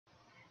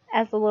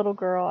As a little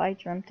girl, I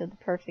dreamt of the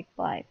perfect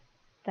life.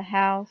 The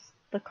house,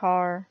 the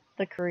car,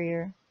 the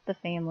career, the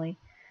family.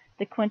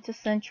 The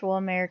quintessential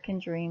American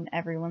dream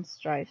everyone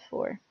strives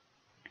for.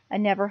 I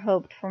never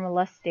hoped for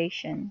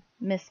molestation,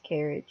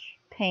 miscarriage,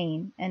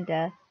 pain, and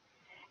death.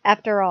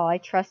 After all, I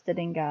trusted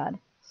in God.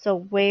 So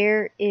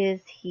where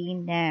is He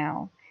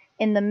now?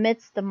 In the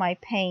midst of my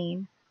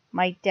pain,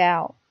 my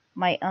doubt,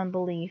 my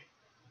unbelief,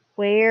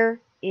 where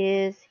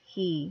is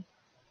He?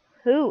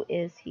 Who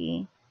is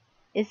He?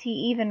 Is He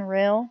even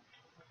real?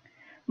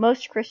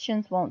 Most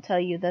Christians won't tell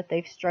you that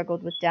they've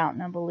struggled with doubt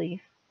and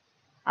unbelief.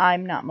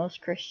 I'm not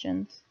most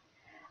Christians.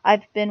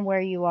 I've been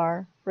where you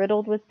are,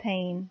 riddled with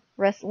pain,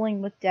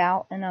 wrestling with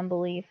doubt and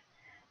unbelief.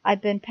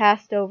 I've been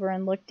passed over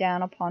and looked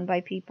down upon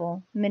by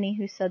people, many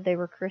who said they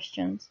were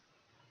Christians.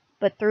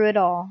 But through it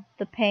all,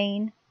 the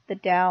pain, the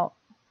doubt,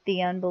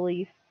 the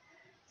unbelief,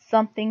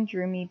 something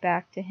drew me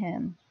back to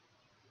Him.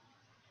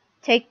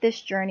 Take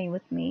this journey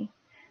with me.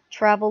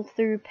 Travel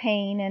through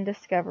pain and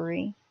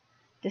discovery,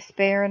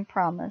 despair and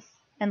promise,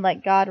 and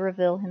let God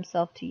reveal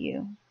Himself to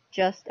you,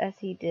 just as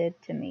He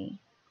did to me.